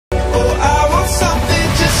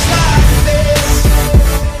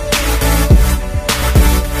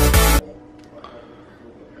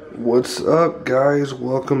What's up, guys?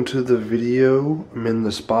 Welcome to the video. I'm in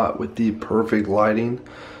the spot with the perfect lighting,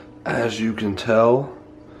 as you can tell.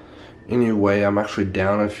 Anyway, I'm actually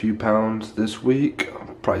down a few pounds this week.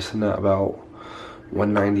 I'm probably sitting at about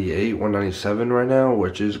 198, 197 right now,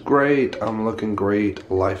 which is great. I'm looking great.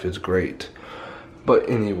 Life is great. But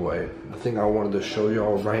anyway, the thing I wanted to show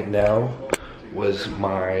y'all right now was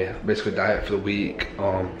my basically diet for the week.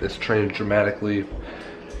 It's changed dramatically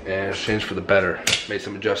and it's changed for the better. Made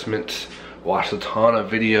some adjustments, watched a ton of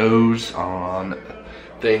videos on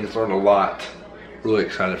things, learned a lot. Really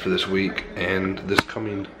excited for this week and this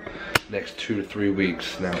coming next 2 to 3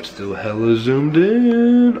 weeks. Now it's still hella zoomed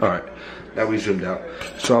in. Alright, now we zoomed out.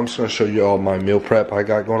 So I'm just gonna show you all my meal prep I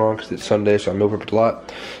got going on because it's Sunday, so I meal prepped a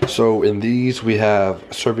lot. So in these we have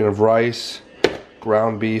a serving of rice,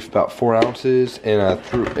 ground beef about 4 ounces, and I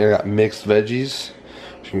got mixed veggies.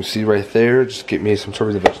 You can see right there, just get me some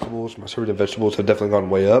serving of vegetables. My serving of vegetables have definitely gone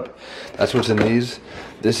way up. That's what's in these.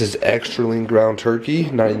 This is extra lean ground turkey,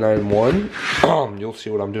 99.1. You'll see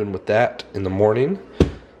what I'm doing with that in the morning,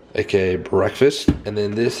 aka breakfast. And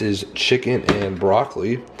then this is chicken and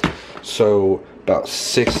broccoli. So about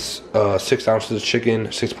 6 ounces of chicken,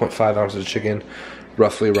 6.5 ounces of chicken,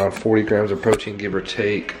 roughly around 40 grams of protein, give or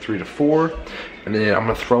take 3 to 4. And then I'm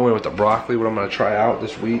gonna throw in with the broccoli. What I'm gonna try out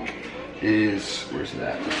this week is, where's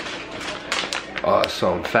that?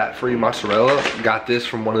 Some fat-free mozzarella. Got this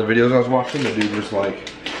from one of the videos I was watching. The dude was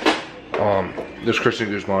like, there's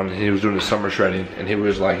Christian Guzman, and he was doing the summer shredding, and he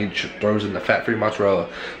was like, he throws in the fat-free mozzarella,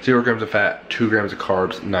 0 grams of fat, 2 grams of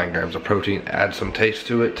carbs, 9 grams of protein, add some taste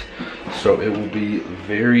to it. So it will be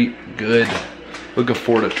very good. Looking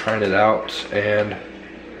forward to trying it out, and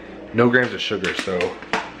no grams of sugar, so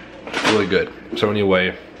really good. So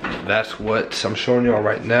anyway, that's what I'm showing y'all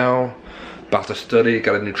right now. About to study,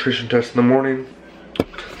 got a nutrition test in the morning.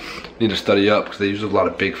 Need to study up because they use a lot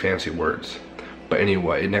of big fancy words. But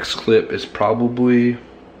anyway, next clip is probably,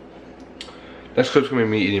 next clip's gonna be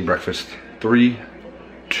me eating breakfast. 3,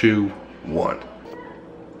 2, 1.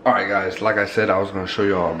 Alright guys, like I said, I was gonna show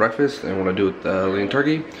you all breakfast and what I do with the lean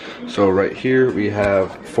turkey. So right here we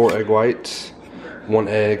have 4 egg whites, 1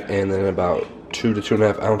 egg, and then about 2 to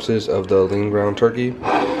 2.5 ounces of the lean ground turkey,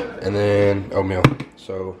 and then oatmeal.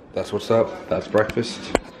 So that's what's up. That's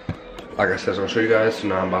breakfast. Like I said, I'm gonna show you guys. So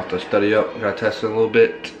now I'm about to study up. I'm gonna test it a little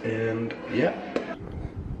bit, and yeah.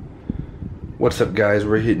 What's up, guys?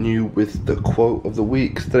 We're hitting you with the quote of the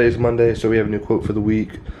week. Today's Monday, so we have a new quote for the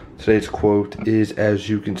week. Today's quote is, "As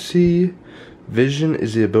you can see, vision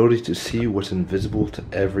is the ability to see what's invisible to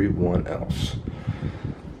everyone else."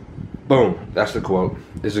 Boom. That's the quote.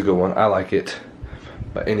 It's a good one. I like it.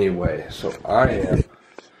 But anyway, so I am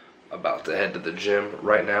about to head to the gym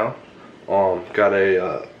right now. Got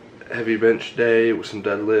a heavy bench day with some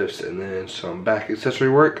deadlifts and then some back accessory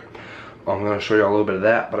work. I'm going to show you a little bit of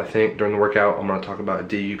that, but I think during the workout I'm going to talk about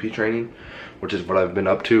DUP training, which is what I've been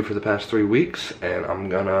up to for the past 3 weeks, and I'm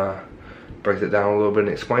going to break it down a little bit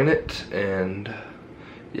and explain it. And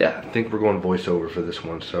yeah, I think we're going voiceover for this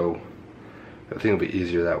one, so I think it'll be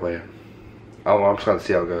easier that way. I'm just going to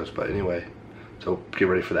see how it goes, but anyway, so get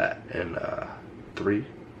ready for that. And 3,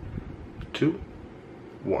 2,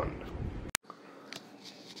 1.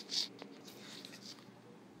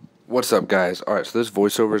 What's up, guys? Alright, so this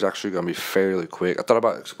voiceover is actually going to be fairly quick. I thought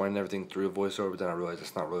about explaining everything through a voiceover, but then I realized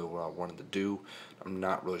that's not really what I wanted to do. I'm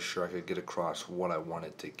not really sure I could get across what I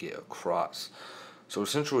wanted to get across. So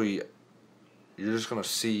essentially, you're just going to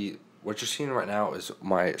see, what you're seeing right now is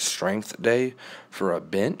my strength day for a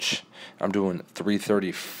bench. I'm doing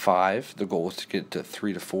 335. The goal is to get to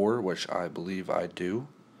 3 to 4, which I believe I do.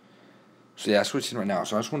 So yeah, that's what you're seeing right now.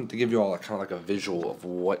 So I just wanted to give you all kind of like a visual of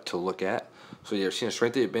what to look at. So yeah, you're seeing a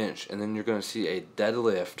strength day bench, and then you're going to see a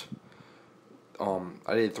deadlift.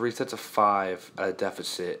 I did 3 sets of 5 at a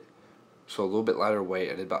deficit, so a little bit lighter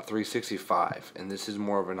weight. I did about 365, and this is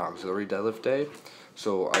more of an auxiliary deadlift day.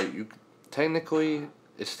 So technically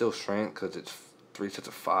it's still strength because it's 3 sets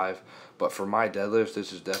of 5, but for my deadlifts,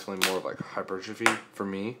 this is definitely more of like hypertrophy for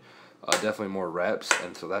me. Definitely more reps,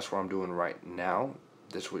 and so that's what I'm doing right now.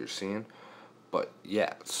 This is what you're seeing. But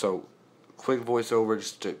yeah, so quick voiceover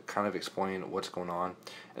just to kind of explain what's going on.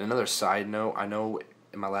 And another side note, I know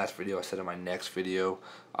in my last video I said in my next video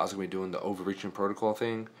I was going to be doing the overreaching protocol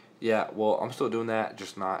thing. Yeah, well, I'm still doing that,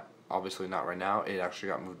 just not, obviously not right now. It actually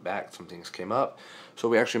got moved back. Some things came up, so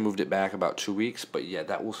we actually moved it back about 2 weeks. But yeah,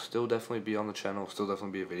 that will still definitely be on the channel, still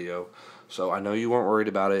definitely be a video. So I know you weren't worried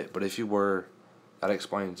about it, but if you were, that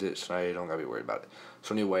explains it, so now you don't got to be worried about it.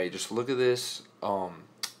 So anyway, just look at this.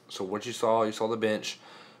 So what you saw the bench.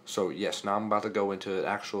 So yes, now I'm about to go into an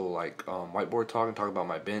actual whiteboard talk and talk about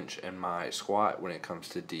my bench and my squat when it comes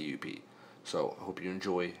to DUP. So I hope you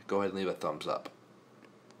enjoy. Go ahead and leave a thumbs up.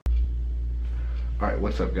 Alright,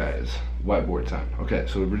 what's up guys? Whiteboard time. Okay,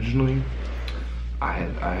 so originally I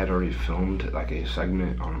had already filmed like a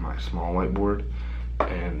segment on my small whiteboard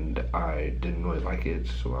and I didn't really like it,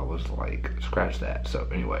 so I was like, scratch that. So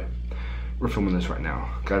anyway, we're filming this right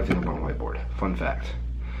now. Got everything up on a whiteboard. Fun fact.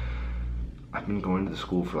 I've been going to the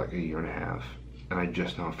school for like a year and a half, and I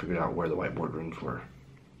just now figured out where the whiteboard rooms were.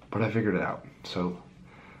 But I figured it out, so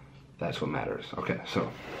that's what matters. Okay,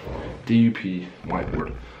 so DUP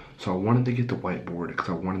whiteboard. So I wanted to get the whiteboard because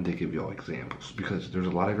I wanted to give y'all examples, because there's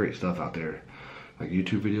a lot of great stuff out there, like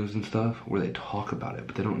YouTube videos and stuff, where they talk about it,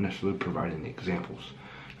 but they don't necessarily provide any examples.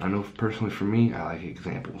 And I know personally for me, I like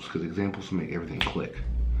examples, because examples make everything click.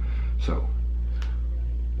 So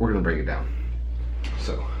we're gonna break it down.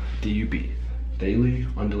 So DUP. Daily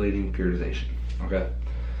undulating periodization. Okay,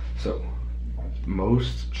 so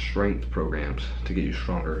most strength programs to get you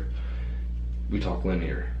stronger, we talk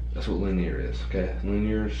linear. That's what linear is. Okay,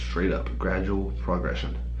 linear, straight up, gradual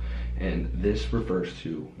progression. And this refers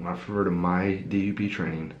to, when I refer to my DUP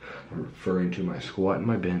training, I'm referring to my squat and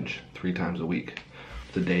my bench 3 times a week,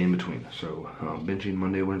 the day in between. So benching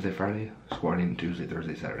Monday, Wednesday, Friday, squatting Tuesday,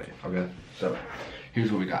 Thursday, Saturday. Okay, so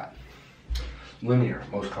here's what we got. Linear,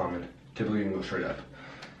 most common. Typically you can go straight up.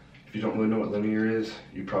 If you don't really know what linear is,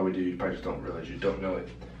 you probably do. You probably just don't realize you don't know it.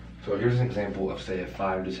 So here's an example of, say, a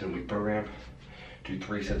 5 to 10 week program. Do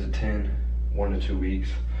 3 sets of 10, 1 to 2 weeks.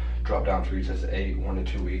 Drop down 3 sets of 8, 1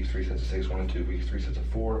 to 2 weeks. 3 sets of 6, 1 to 2 weeks. 3 sets of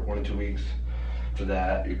 4, 1 to 2 weeks. After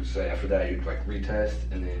that, you could say after that you'd like retest,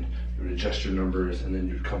 and then you would adjust your numbers, and then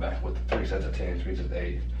you'd come back with 3 sets of 10, 3 sets of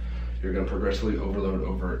 8. You're gonna progressively overload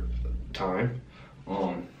over time.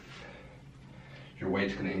 Your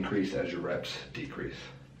weight's gonna increase as your reps decrease.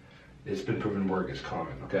 It's been proven to work, it's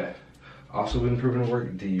common, okay? Also been proven to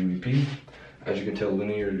work, DUP. As you can tell,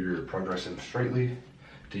 linear, you're progressing straightly.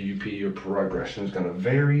 DUP, your progression is gonna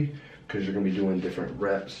vary because you're gonna be doing different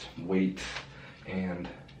reps, weights, and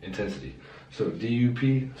intensity. So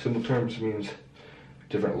DUP, simple terms, means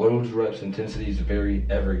different loads, reps, intensities vary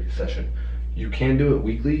every session. You can do it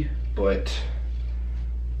weekly, but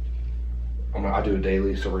I do it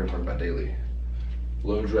daily, so we're gonna talk about daily.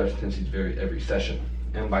 Loads, reps, intensities vary every session.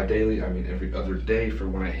 And by daily, I mean every other day for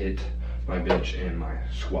when I hit my bench and my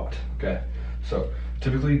squat, okay? So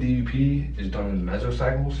typically DUP is done in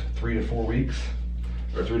mesocycles, 3 to 4 weeks,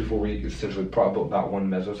 or 3 to 4 weeks is essentially probably about 1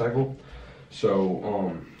 mesocycle.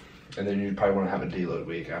 So, and then you probably wanna have a deload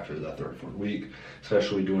week after the 3rd or 4th week,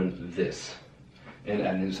 especially doing this. And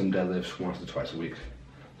adding in some deadlifts once to twice a week.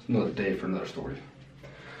 It's another day for another story.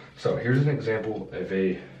 So here's an example of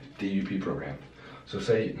a DUP program. So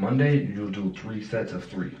say Monday, you'll do 3 sets of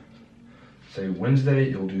 3. Say Wednesday,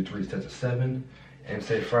 you'll do 3 sets of 7. And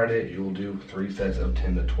say Friday, you'll do 3 sets of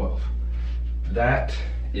 10 to 12. That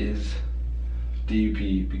is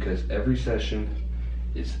DUP because every session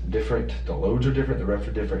is different. The loads are different, the reps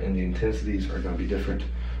are different, and the intensities are gonna be different.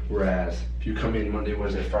 Whereas if you come in Monday,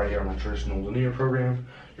 Wednesday, Friday on a traditional linear program,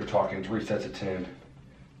 you're talking 3 sets of 10.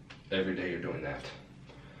 Every day you're doing that.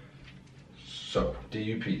 So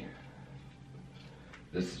DUP.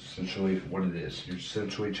 This is essentially what it is. You're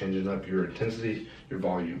essentially changing up your intensity, your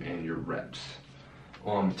volume, and your reps.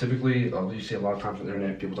 Typically, you see a lot of times on the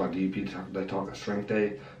internet, people talk DUP, they talk a strength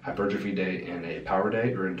day, hypertrophy day, and a power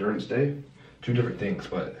day or endurance day. 2 different things,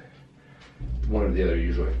 but one or the other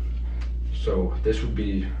usually. So this would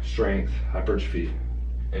be strength, hypertrophy,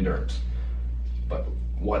 endurance. But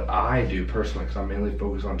what I do personally, because I'm mainly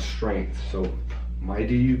focused on strength, so my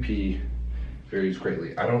DUP varies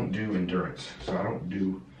greatly. I don't do endurance, so I don't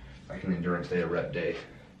do like an endurance day, a rep day.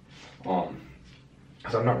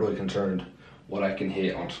 Because I'm not really concerned what I can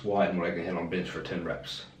hit on squat and what I can hit on bench for 10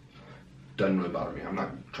 reps. Doesn't really bother me. I'm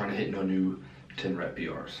not trying to hit no new 10 rep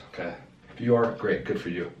PRs, okay? If you are, great, good for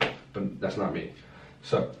you, but that's not me.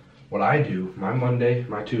 So what I do, my Monday,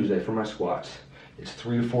 my Tuesday for my squats, it's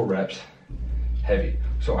 3 to 4 reps, heavy.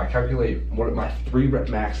 So I calculate what my 3 rep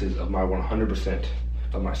maxes of my 100%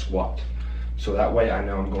 of my squat. So that way I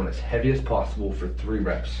know I'm going as heavy as possible for 3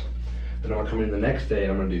 reps. Then I'll come in the next day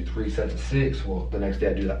and I'm gonna do 3 sets of 6. Well, the next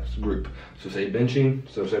day I do that as a group. So say benching,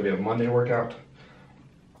 so say we have a Monday workout,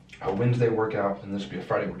 a Wednesday workout, and this would be a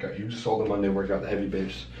Friday workout. You just saw the Monday workout, the heavy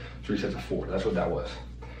bench, 3 sets of 4. That's what that was.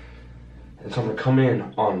 And so I'm gonna come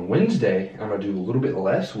in on Wednesday and I'm gonna do a little bit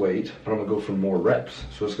less weight, but I'm gonna go for more reps.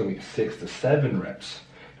 So it's gonna be 6 to 7 reps.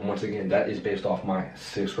 And once again, that is based off my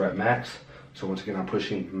 6 rep max. So once again, I'm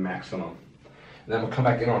pushing maximum. And then I'm gonna come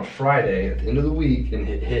back in on Friday at the end of the week and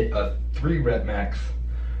hit a 3 rep max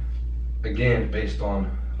again, based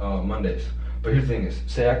on Mondays. But here's the thing is,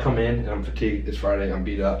 say I come in and I'm fatigued, it's Friday, I'm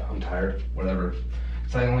beat up, I'm tired, whatever.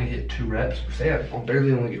 So I only hit 2 reps, or say I'll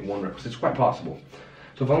barely only get 1 rep, because it's quite possible.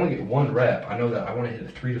 So if I only get 1 rep, I know that I want to hit a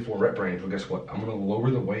 3 to 4 rep range. Well, guess what? I'm going to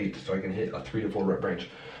lower the weight so I can hit a 3 to 4 rep range.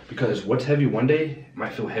 Because what's heavy one day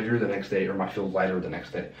might feel heavier the next day or might feel lighter the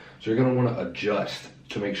next day. So you're going to want to adjust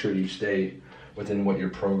to make sure you stay within what your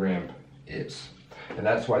program is. And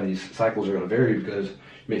that's why these cycles are going to vary, because you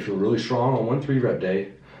may feel really strong on one 3 rep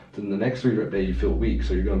day, then the next 3 rep day you feel weak,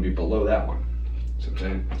 so you're going to be below that one. See what I'm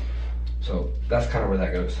saying? So that's kind of where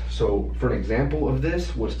that goes. So for an example of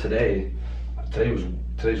this was today's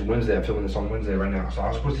Wednesday. I'm filming this on Wednesday right now. So I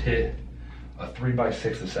was supposed to hit a 3 by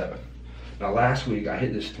 6 to 7. Now last week I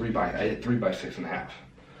hit 3 by 6.5.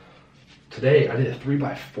 Today I did a 3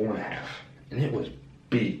 by 4.5, and it was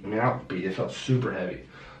beat. I mean, I was beat. It felt super heavy.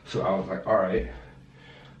 So I was like, all right.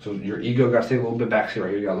 So your ego got to take a little bit back here right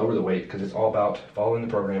here. You got to lower the weight, because it's all about following the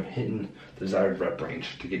program, hitting the desired rep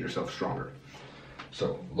range to get yourself stronger.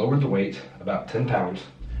 So lowered the weight about 10 pounds.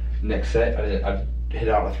 Next set, I hit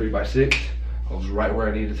out a 3 by 6. I was right where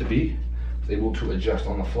I needed to be. I was able to adjust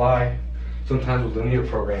on the fly. Sometimes with linear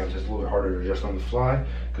programs, it's a little bit harder to adjust on the fly,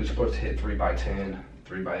 because you're supposed to hit 3 by 10,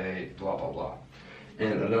 3 by 8, blah, blah, blah.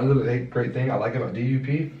 And another great thing I like about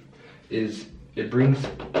DUP is it brings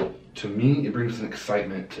an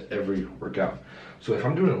excitement to every workout. So if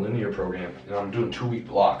I'm doing a linear program and I'm doing 2-week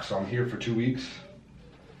blocks, so I'm here for 2 weeks,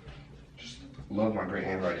 just love my great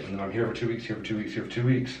handwriting, and then I'm here for 2 weeks, here for 2 weeks, here for 2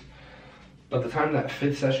 weeks. By the time that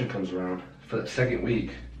 5th session comes around, for that 2nd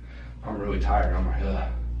week, I'm really tired. I'm like,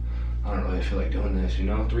 ugh, I don't really feel like doing this, you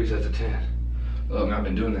know? 3 sets of 10. Look, I've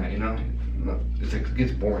been doing that, you know? It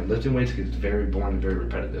gets boring. Lifting weights gets very boring and very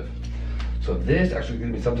repetitive. So this actually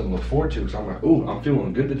gives me something to look forward to, because I'm like, oh, I'm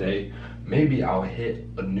feeling good today. Maybe I'll hit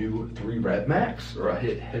a new 3 rep max, or I'll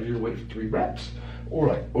hit heavier weight for 3 reps. Or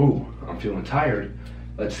like, oh, I'm feeling tired.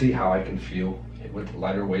 Let's see how I can feel with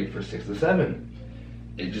lighter weight for 6 to 7.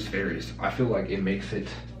 It just varies. I feel like it makes it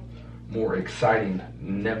more exciting,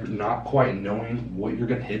 not quite knowing what you're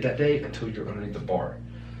gonna hit that day until you're underneath the bar.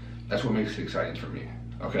 That's what makes it exciting for me.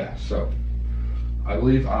 Okay, so I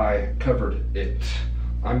believe I covered it.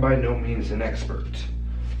 I'm by no means an expert,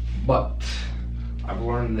 but I've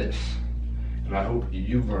learned this, and I hope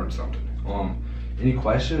you've learned something. Any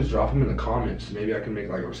questions, drop them in the comments. Maybe I can make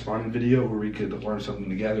like a responding video where we could learn something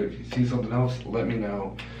together. If you see something else, let me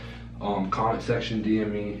know. Comment section,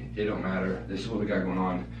 DM me, it don't matter. This is what we got going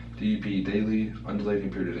on. DUP, daily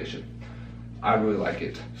undulating periodization. I really like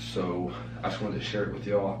it, so I just wanted to share it with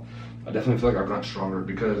y'all. I definitely feel like I've gotten stronger,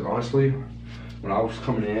 because honestly, when I was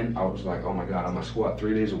coming in, I was like, oh my God, I'm gonna squat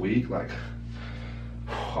 3 days a week. Like,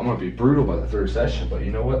 I'm gonna be brutal by the 3rd session. But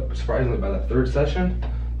you know what? Surprisingly, by the 3rd session,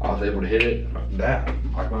 I was able to hit it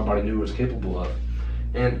like my body knew it was capable of.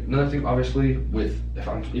 And another thing, obviously,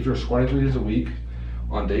 if you're squatting 3 days a week,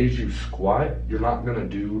 on days you squat, you're not gonna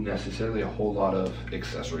do necessarily a whole lot of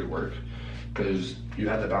accessory work, because you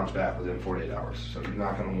have to bounce back within 48 hours. So you're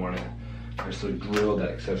not gonna wanna necessarily drill that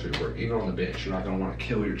accessory work. Even on the bench, you're not gonna wanna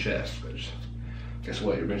kill your chest, because guess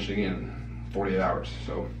what? You're benching in 48 hours.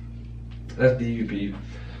 So that's DUP.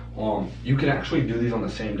 You can actually do these on the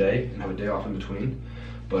same day and have a day off in between,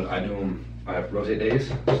 but I have rotate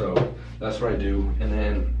days, so that's what I do. And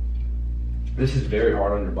then this is very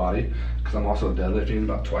hard on your body, because I'm also deadlifting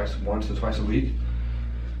about once to twice a week.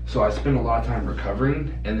 So I spend a lot of time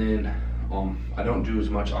recovering, and then I don't do as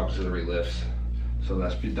much auxiliary lifts. So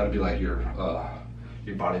that'd be like your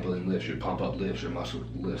bodybuilding lifts, your pump up lifts, your muscle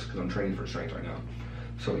lifts, because I'm training for strength right now.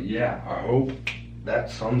 So yeah, I hope that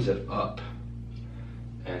sums it up.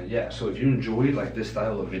 And yeah, so if you enjoyed like this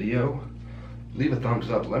style of video, leave a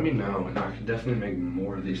thumbs up, let me know, and I can definitely make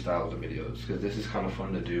more of these styles of videos, because this is kind of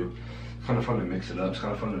fun to do. It's kind of fun to mix it up. It's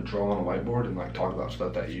kind of fun to draw on a whiteboard and like talk about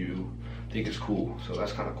stuff that you think is cool. So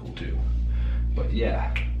that's kind of cool too. But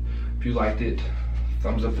yeah, if you liked it,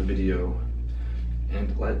 thumbs up the video,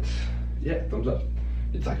 and thumbs up.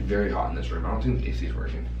 It's like very hot in this room. I don't think the AC is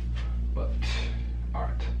working, but all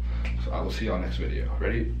right. So I will see y'all next video.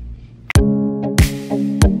 Ready?